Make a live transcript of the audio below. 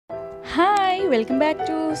Welcome back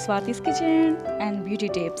to Swathi's kitchen and beauty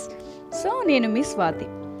tips. So నేను మీ స్వాతి.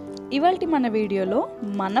 ఇవాల్టి మన వీడియోలో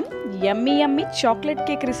మనం యమ్మీ చాక్లెట్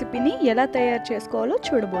కేక్ రెసిపీని ఎలా తయారు చేసుకోవాలో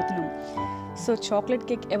చూడబోతున్నాం. సో చాక్లెట్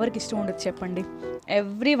కేక్ ఎవరికి ఇష్టం ఉండదు చెప్పండి?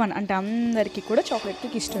 ఎవ్రీవన్ అంటే అందరికీ కూడా చాక్లెట్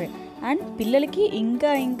కేక్ ఇష్టమే, అండ్ పిల్లలకి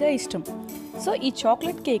ఇంకా ఇష్టం. సో ఈ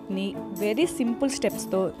చాక్లెట్ కేక్ని వెరీ సింపుల్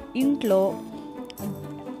స్టెప్స్తో ఇంట్లో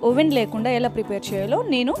ఓవెన్ లేకుండా ఎలా ప్రిపేర్ చేయాలో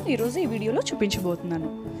నేను ఈరోజు ఈ వీడియోలో చూపించబోతున్నాను.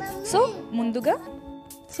 సో ముందుగా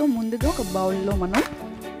ఒక బౌల్లో మనం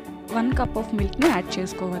 1 కప్ ఆఫ్ మిల్క్ని యాడ్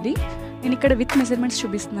చేసుకోవాలి. నేను ఇక్కడ విత్ మెజర్మెంట్స్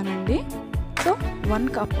చూపిస్తున్నానండి. సో 1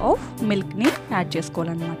 కప్ ఆఫ్ మిల్క్ని యాడ్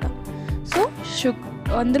చేసుకోవాలన్నమాట. సో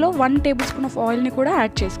అందులో 1 టేబుల్ స్పూన్ ఆఫ్ ఆయిల్ని కూడా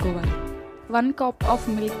యాడ్ చేసుకోవాలి. 1 cup of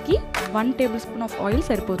మిల్క్కి 1 table spoon of oil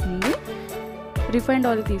సరిపోతుంది. రిఫైన్డ్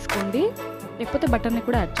ఆయిల్ తీసుకోండి, లేకపోతే బటర్ని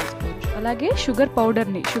కూడా యాడ్ చేసుకోవచ్చు. అలాగే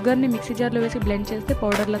షుగర్ని మిక్సీ జార్లో వేసి బ్లెండ్ చేస్తే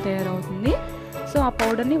పౌడర్లా తయారవుతుంది. సో ఆ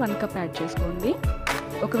పౌడర్ని 1 కప్ యాడ్ చేసుకోండి.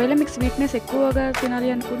 ఒకవేళ మీకు స్వీట్నెస్ ఎక్కువగా తినాలి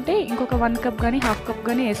అనుకుంటే ఇంకొక 1 కప్ కానీ హాఫ్ కప్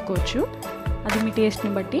కానీ వేసుకోవచ్చు. అది మీ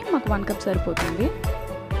టేస్ట్ని బట్టి. మాకు 1 కప్ సరిపోతుంది.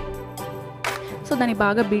 సో దాన్ని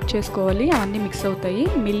బాగా బీట్ చేసుకోవాలి. అవన్నీ మిక్స్ అవుతాయి.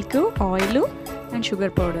 Milk, oil and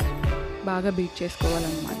sugar powder బాగా బీట్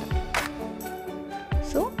చేసుకోవాలన్నమాట.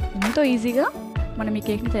 సో ఎంతో ఈజీగా మనం ఈ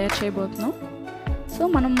కేక్ని తయారు చేయబోతున్నాం. సో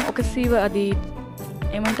మనం ఒక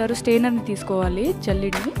స్టెయినర్ని తీసుకోవాలి,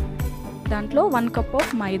 జల్లిడిని. దాంట్లో 1 కప్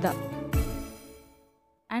ఆఫ్ మైదా,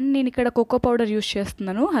 అండ్ నేను ఇక్కడ కోకో పౌడర్ యూస్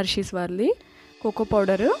చేస్తున్నాను, హర్షీస్ వాళ్ళది cocoa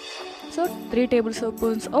powder. So 3 table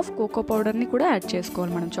spoons of cocoa పౌడర్ని కూడా యాడ్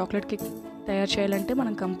చేసుకోవాలి. మనం చాక్లెట్ కేక్ తయారు చేయాలంటే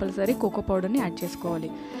మనం కంపల్సరీ కోకో పౌడర్ని యాడ్ చేసుకోవాలి.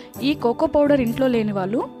 ఈ కోకో పౌడర్ ఇంట్లో లేని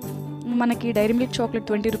వాళ్ళు మనకి డైరీ మిల్క్ చాక్లెట్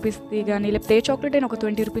 20 రూపీస్ది కానీ, లేకపోతే ఏ చాక్లెట్ అయినా ఒక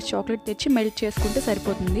 20 రూపీస్ చాక్లెట్ తెచ్చి మెల్ట్ చేసుకుంటే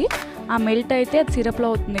సరిపోతుంది. ఆ మెల్ట్ అయితే అది సిరప్లో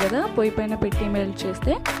అవుతుంది కదా, పొయ్యి పైన పెట్టి మెల్ట్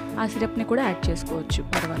చేస్తే ఆ సిరప్ని కూడా యాడ్ చేసుకోవచ్చు,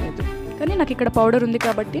 పర్వాలేదు. కానీ నాకు ఇక్కడ పౌడర్ ఉంది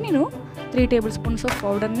కాబట్టి నేను 3 టేబుల్ స్పూన్స్ ఆఫ్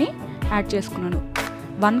పౌడర్ని యాడ్ చేసుకున్నాను.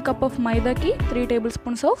 1 cup of మైదాకి 3 table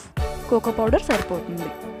spoons of cocoa powder సరిపోతుంది.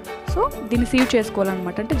 సో దీన్ని సీవ్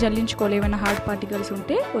చేసుకోవాలన్నమాట, అంటే జల్లించుకోవాలి. ఏమైనా హార్డ్ పార్టికల్స్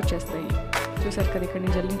ఉంటే వచ్చేస్తాయి. చూసారు కదా, ఇక్కడ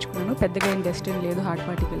నేను జల్లించుకున్నాను. పెద్దగా ఏం డస్ట్ ఏం లేదు, హార్డ్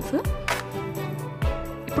పార్టికల్స్.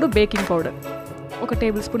 ఇప్పుడు baking powder, 1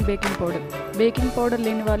 table spoon baking powder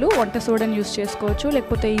లేని వాళ్ళు వంట సోడాని యూస్ చేసుకోవచ్చు,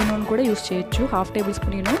 లేకపోతే ఈనోని కూడా యూస్ చేయొచ్చు. 1/2 టేబుల్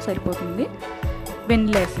స్పూన్ ఈనో సరిపోతుంది.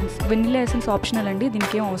 వెనిలా ఎసెన్స్ ఆప్షనల్ అండి,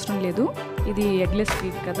 దీనికి ఏం అవసరం లేదు. ఇది ఎగ్లెస్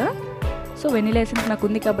కేక్ కదా, సో వెనిలా ఎసెన్స్ నాకు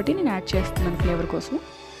ఉంది కాబట్టి నేను యాడ్ చేస్తున్నాను ఫ్లేవర్ కోసం.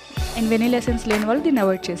 అండ్ వెనిలా ఎసెన్స్ లేని వాళ్ళు దీన్ని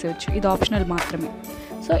అవాయిడ్ చేసేయచ్చు, ఇది ఆప్షనల్ మాత్రమే.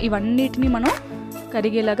 సో ఇవన్నిటిని మనం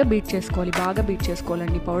కరిగేలాగా బీట్ చేసుకోవాలి, బాగా బీట్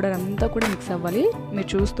చేసుకోవాలండి. పౌడర్ అంతా కూడా మిక్స్ అవ్వాలి. మీరు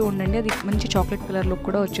చూస్తూ ఉండండి, అది మంచి చాక్లెట్ కలర్లో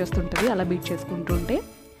కూడా వచ్చేస్తుంటుంది అలా బీట్ చేసుకుంటుంటే.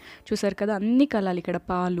 చూసారు కదా, అన్నీ కలాలి. ఇక్కడ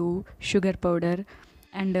పాలు, షుగర్ పౌడర్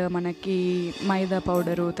అండ్ మనకి మైదా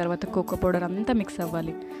పౌడరు, తర్వాత కోకో పౌడర్ అంతా మిక్స్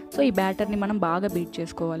అవ్వాలి. సో ఈ బ్యాటర్ని మనం బాగా బీట్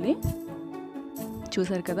చేసుకోవాలి.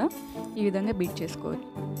 చూసారు కదా, ఈ విధంగా బీట్ చేసుకోవాలి.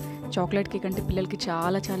 చాక్లెట్ కేక్ అంటే పిల్లలకి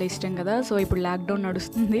చాలా ఇష్టం కదా. సో ఇప్పుడు లాక్డౌన్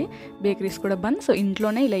నడుస్తుంది, బేకరీస్ కూడా బంద్. సో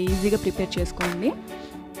ఇంట్లోనే ఇలా ఈజీగా ప్రిపేర్ చేసుకోండి.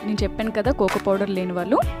 నేను చెప్పాను కదా, కోకో పౌడర్ లేని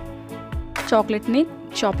వాళ్ళు చాక్లెట్ని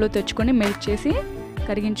షాప్లో తెచ్చుకొని మెల్ట్ చేసి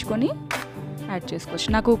కరిగించుకొని యాడ్ చేసుకోవచ్చు.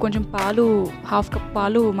 నాకు కొంచెం పాలు, 1/2 కప్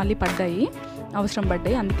పాలు మళ్ళీ అవసరం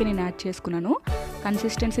పడ్డాయి, అందుకే నేను యాడ్ చేసుకున్నాను.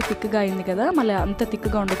 కన్సిస్టెన్సీ థిక్గా అయింది కదా, మళ్ళీ అంత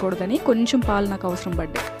థిక్గా ఉండకూడదని కొంచెం పాలు నాకు అవసరం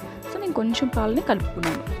పడ్డాయి. సో నేను కొంచెం పాలని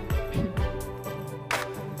కలుపుకున్నాను.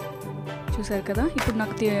 చూసారు కదా, ఇప్పుడు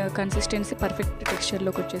నాకు కన్సిస్టెన్సీ పర్ఫెక్ట్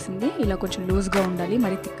టెక్స్చర్లోకి వచ్చేసింది. ఇలా కొంచెం లూజ్గా ఉండాలి,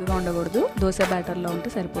 మరి థిక్గా ఉండకూడదు. దోశ బ్యాటర్లో ఉంటే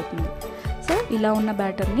సరిపోతుంది. సో ఇలా ఉన్న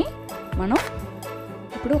బ్యాటర్ని మనం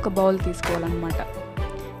ఇప్పుడు ఒక బౌల్ తీసుకోవాలన్నమాట.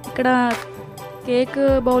 ఇక్కడ కేక్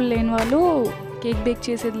బౌల్ లేని వాళ్ళు, కేక్ బేక్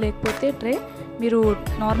చేసేది లేకపోతే ట్రే, మీరు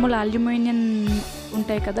నార్మల్ అల్యూమినియం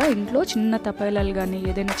ఉంటాయి కదా ఇంట్లో, చిన్న తపాయిలాలు కానీ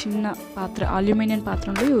ఏదైనా చిన్న పాత్ర, అల్యూమినియం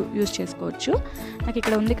పాత్రలో యూజ్ చేసుకోవచ్చు. నాకు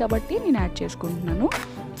ఇక్కడ ఉంది కాబట్టి నేను యాడ్ చేసుకుంటున్నాను.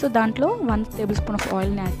 సో దాంట్లో 1 టేబుల్ స్పూన్ ఆఫ్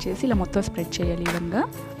ఆయిల్ని యాడ్ చేసి ఇలా మొత్తం స్ప్రెడ్ చేయాలి ఈవెన్గా.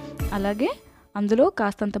 అలాగే అందులో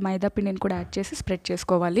కాస్తంత మైదా పిండిని కూడా యాడ్ చేసి స్ప్రెడ్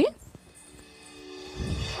చేసుకోవాలి.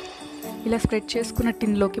 ఇలా స్ప్రెడ్ చేసుకున్న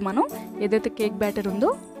టిన్లోకి మనం ఏదైతే కేక్ బ్యాటర్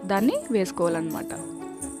ఉందో దాన్ని వేసుకోవాలన్నమాట.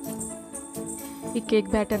 ఈ కేక్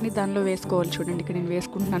బ్యాటర్ని దానిలో వేసుకోవాలి. చూడండి, ఇక్కడ నేను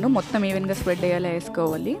వేసుకుంటున్నాను. మొత్తం ఈవెన్గా స్ప్రెడ్ అయ్యేలా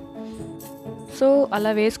వేసుకోవాలి. సో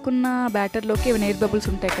అలా వేసుకున్న బ్యాటర్లోకి ఏమైనా ఎయిర్ బబుల్స్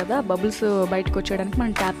ఉంటాయి కదా, బబుల్స్ బయటకు వచ్చేయడానికి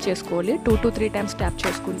మనం ట్యాప్ చేసుకోవాలి. 2 to 3 టైమ్స్ ట్యాప్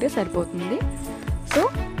చేసుకుంటే సరిపోతుంది. సో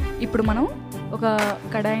ఇప్పుడు మనం ఒక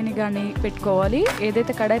కడాయిని కానీ పెట్టుకోవాలి.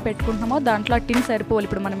 ఏదైతే కడాయి పెట్టుకుంటున్నామో దాంట్లో ఆ టిన్ సరిపోవాలి.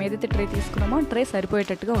 ఇప్పుడు మనం ఏదైతే ట్రే తీసుకున్నామో ఆ ట్రే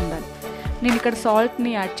సరిపోయేటట్టుగా ఉండాలి. నేను ఇక్కడ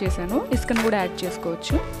సాల్ట్ని యాడ్ చేశాను, ఇసుకను కూడా యాడ్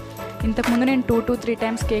చేసుకోవచ్చు. ఇంతకుముందు నేను 2 to 3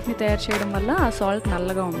 టైమ్స్ కేక్ని తయారు చేయడం వల్ల ఆ సాల్ట్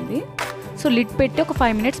నల్లగా ఉంది. సో లిడ్ పెట్టి ఒక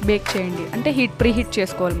 5 మినిట్స్ బేక్ చేయండి. అంటే ప్రీ హీట్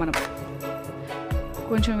చేసుకోవాలి, మనం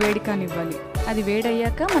కొంచెం వేడి కానివ్వాలి. అది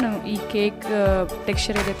వేడయ్యాక మనం ఈ కేక్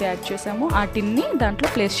టెక్స్చర్ ఏదైతే యాడ్ చేసామో ఆ టిన్ని దాంట్లో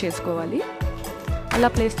ప్లేస్ చేసుకోవాలి. అలా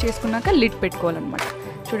ప్లేస్ చేసుకున్నాక లిడ్ పెట్టుకోవాలన్నమాట.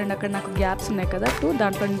 చూడండి అక్కడ నాకు గ్యాప్స్ ఉన్నాయి కదా,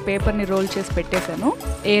 దాంట్లో నేను పేపర్ని రోల్ చేసి పెట్టేశాను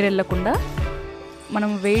ఎయిర్ వెళ్ళకుండా.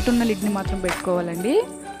 మనం వెయిట్ ఉన్న లిడ్ని మాత్రం పెట్టుకోవాలండి.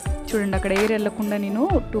 చూడండి అక్కడ ఎయిర్ వెళ్ళకుండా నేను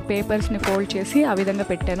 2 పేపర్స్ని ఫోల్డ్ చేసి ఆ విధంగా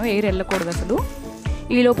పెట్టాను, ఎయిర్ వెళ్ళకూడదు అసలు.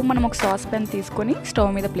 ఈలోపు మనం ఒక సాస్ ప్యాన్ తీసుకొని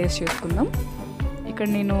స్టవ్ మీద ప్లేస్ చేసుకుందాం. ఇక్కడ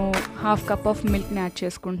నేను 1/2 కప్ ఆఫ్ మిల్క్ని యాడ్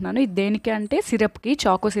చేసుకుంటున్నాను. ఇది దేనికి అంటే సిరప్కి,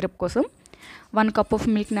 చాకో సిరప్ కోసం 1 కప్ ఆఫ్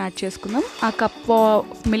మిల్క్ని యాడ్ చేసుకుందాం. ఆ కప్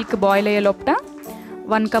మిల్క్ బాయిల్ అయ్యే లోపల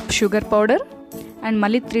 1 కప్ షుగర్ పౌడర్ అండ్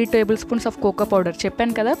మళ్ళీ 3 table spoons of cocoa powder.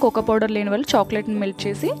 చెప్పాను కదా, కోకో పౌడర్ లేని వాళ్ళు చాక్లెట్ని మెల్ట్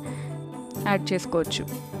చేసి యాడ్ చేసుకోవచ్చు.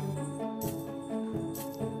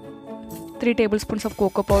 3 table spoons of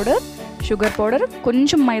cocoa powder, sugar powder,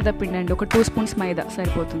 కొంచెం మైదా పిండి అండి, ఒక 2 స్పూన్స్ మైదా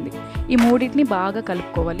సరిపోతుంది. ఈ మూడింటిని బాగా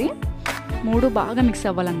కలుపుకోవాలి. 3 బాగా మిక్స్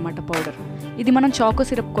అవ్వాలన్నమాట పౌడర్. ఇది మనం చాకో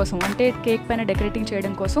సిరప్ కోసం, అంటే కేక్ పైన డెకరేటింగ్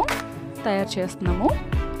చేయడం కోసం తయారు చేస్తున్నాము.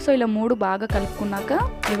 సో ఇలా 3 బాగా కలుపుకున్నాక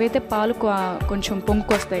ఏవైతే పాలు కొంచెం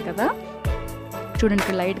పొంగుకు వస్తాయి కదా,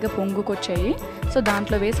 చూడండి లైట్గా పొంగుకు వచ్చాయి. సో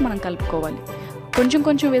దాంట్లో వేసి మనం కలుపుకోవాలి. కొంచెం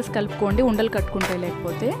కొంచెం వేసి కలుపుకోండి, ఉండలు కట్టుకుంటాయి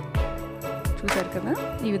లేకపోతే. చూసారు కదా,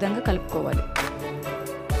 ఈ విధంగా కలుపుకోవాలి.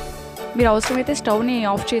 మీరు అవసరమైతే స్టవ్ని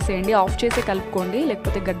ఆఫ్ చేసేయండి, ఆఫ్ చేసే కలుపుకోండి,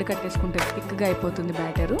 లేకపోతే గడ్డ కట్టేసుకుంటే థిక్గా అయిపోతుంది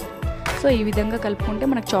బ్యాటరు. సో ఈ విధంగా కలుపుకుంటే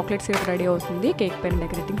మనకు చాక్లెట్ సిరప్ రెడీ అవుతుంది. కేక్ పైన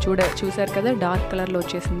డెకరేటింగ్ చూసారు కదా, డార్క్ కలర్లో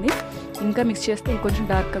వచ్చేసింది. ఇంకా మిక్స్ చేస్తే ఇంకొంచెం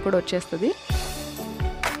డార్క్గా కూడా వచ్చేస్తుంది.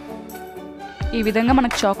 ఈ విధంగా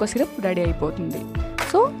మనకు చాకో సిరప్ రెడీ అయిపోతుంది.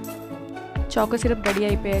 సో చాకో సిరప్ రెడీ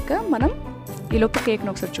అయిపోయాక మనం ఈలోపు కేక్ని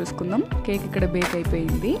ఒకసారి చూసుకుందాం. కేక్ ఇక్కడ బేక్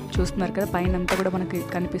అయిపోయింది, చూస్తున్నారు కదా, పైన అంతా కూడా మనకి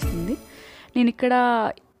కనిపిస్తుంది. నేను ఇక్కడ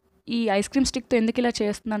ఈ ఐస్ క్రీమ్ స్టిక్తో ఎందుకు ఇలా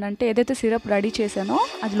చేస్తున్నానంటే, ఏదైతే సిరప్ రెడీ చేశానో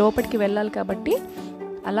అది లోపలికి వెళ్ళాలి కాబట్టి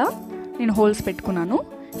అలా నేను హోల్స్ పెట్టుకున్నాను.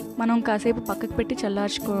 మనం కాసేపు పక్కకు పెట్టి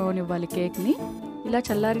చల్లార్చుకోనివ్వాలి కేక్ని. ఇలా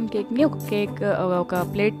చల్లారిన కేక్ని ఒక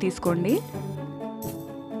ప్లేట్ తీసుకోండి.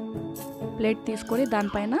 ప్లేట్ తీసుకొని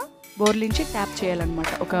దానిపైన బోర్లించి ట్యాప్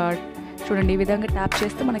చేయాలన్నమాట. చూడండి ఈ విధంగా ట్యాప్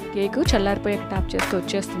చేస్తే మనకి కేక్ చల్లారిపోయాక ట్యాప్ చేస్తే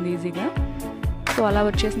వచ్చేస్తుంది ఈజీగా. సో అలా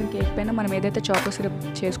వచ్చేసిన కేక్ పైన మనం ఏదైతే చాకో సిరప్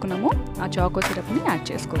చేసుకున్నామో ఆ చాకో సిరప్ని యాడ్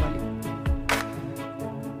చేసుకోవాలి.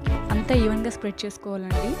 అంతా ఈవెన్గా స్ప్రెడ్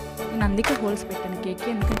చేసుకోవాలండి. నేను అందుకే హోల్స్ పెట్టాను కేక్కి,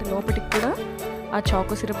 ఎందుకంటే లోపలికి కూడా ఆ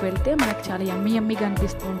చాకో సిరప్ వెళ్తే మనకి చాలా యమ్మీగా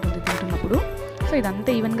అనిపిస్తూ ఉంటుంది తింటున్నప్పుడు. సో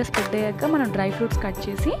ఇదంతా ఈవెన్గా స్ప్రెడ్ అయ్యాక మనం డ్రై ఫ్రూట్స్ కట్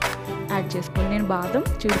చేసి యాడ్ చేసుకోండి. నేను బాదం,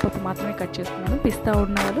 జీడిపప్పు మాత్రమే కట్ చేసుకున్నాను. పిస్తా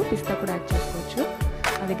ఉన్న వాళ్ళు పిస్తా కూడా యాడ్ చేసుకోవచ్చు.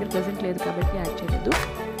 నా దగ్గర ప్రెజెంట్ లేదు కాబట్టి యాడ్ చేయలేదు.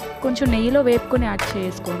 కొంచెం నెయ్యిలో వేపుకొని యాడ్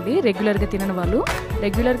చేసుకోండి. రెగ్యులర్గా తినని వాళ్ళు,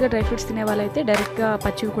 రెగ్యులర్గా డ్రై ఫ్రూట్స్ తినే వాళ్ళైతే డైరెక్ట్గా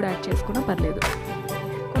పచ్చివి కూడా యాడ్ చేసుకున్నా పర్లేదు.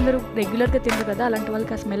 కొందరు రెగ్యులర్గా తినరు కదా, అలాంటి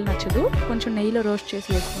వాళ్ళకి ఆ స్మెల్ నచ్చదు. కొంచెం నెయ్యిలో రోస్ట్ చేసి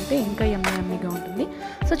వేసుకుంటే ఇంకా యమ్మీగా ఉంటుంది.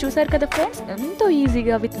 సో చూసారు కదా ఫ్రెండ్స్, ఎంతో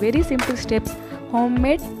ఈజీగా with very simple steps home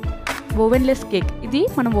made ఓవెన్లెస్ cake. ఇది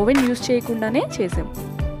మనం ఓవెన్ యూజ్ చేయకుండానే చేసాం.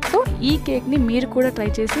 సో ఈ కేక్ని మీరు కూడా ట్రై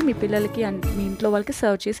చేసి మీ పిల్లలకి మీ ఇంట్లో వాళ్ళకి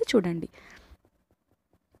సర్వ్ చేసి చూడండి.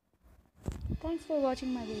 Thanks for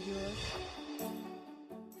watching my videos.